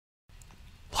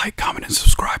like, comment, and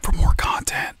subscribe for more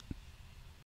content.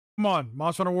 Come on,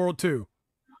 Monster Hunter World 2.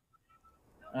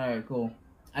 Alright, cool.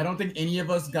 I don't think any of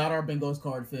us got our Bingos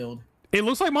card filled. It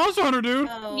looks like Monster Hunter, dude.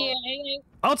 Oh. Yeah.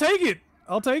 I'll take it.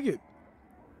 I'll take it.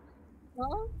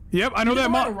 Huh? Yep, I know that.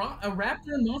 A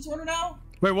raptor in Monster Hunter now?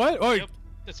 Wait, what? Oh, Yep,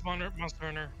 it's Monster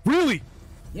Hunter. really?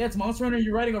 Yeah, it's Monster Hunter.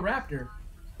 You're riding a raptor.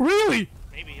 Really?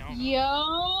 Maybe, I don't know.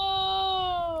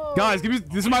 Yo. Guys, give me.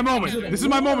 This is my moment. This is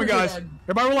my moment, guys.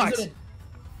 Everybody relax.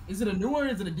 Is it a new one or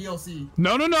is it a DLC?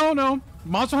 No, no, no, no.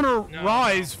 Monster Hunter No.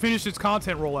 Rise finished its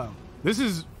content rollout. This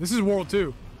is World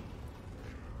 2.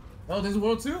 Oh, this is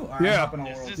World 2? Alright, Yeah. I'm hopping on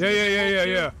World 2.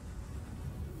 Yeah.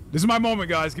 This is my moment,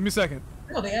 guys. Give me a second.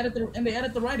 No, they added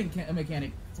the riding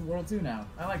mechanic to World 2 now.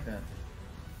 I like that.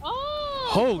 Oh.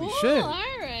 Holy cool. shit. All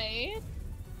right.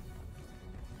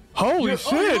 Holy Your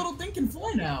shit! little thing can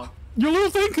fly now. Your little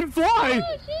thing can fly.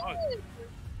 Oh shit.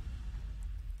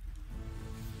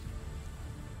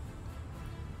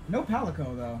 No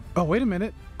Palico though. Oh, wait a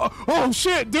minute. Oh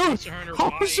shit, dude! Monster Hunter Oh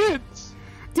Rise. shit,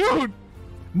 dude!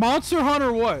 Monster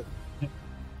Hunter what?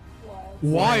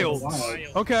 Wild. Wild.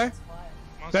 Okay,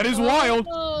 Monster that is Hunter- wild.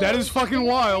 Oh, That is fucking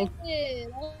wild.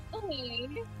 shit. Okay.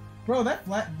 Bro,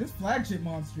 this flagship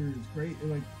monster is great.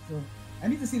 Like, so I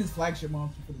need to see this flagship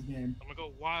monster for this game. I'm gonna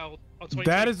go wild. Oh,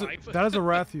 That is a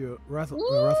 2025.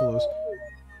 Rathalos.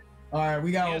 All right,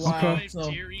 we got Yes, a wild. okay. So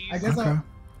Series. I guess Okay.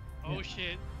 Oh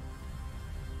shit.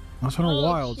 Monster Hunter Oh,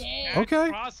 Wild. shit.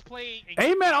 Okay. Crossplay.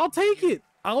 Hey man, I'll take it.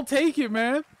 I'll take it,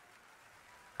 man.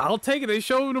 I'll take it. They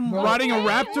showed him Bro. riding a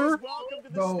raptor.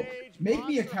 Bro, make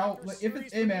me a cow. Like, if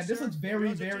it's, hey man, this looks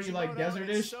very, very like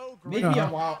desertish. Make me a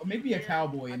wild, make me a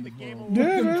cowboy in the world.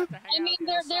 Yeah, man. I mean,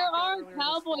 there are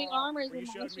cowboy armors in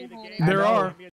Monster Hunter. There are.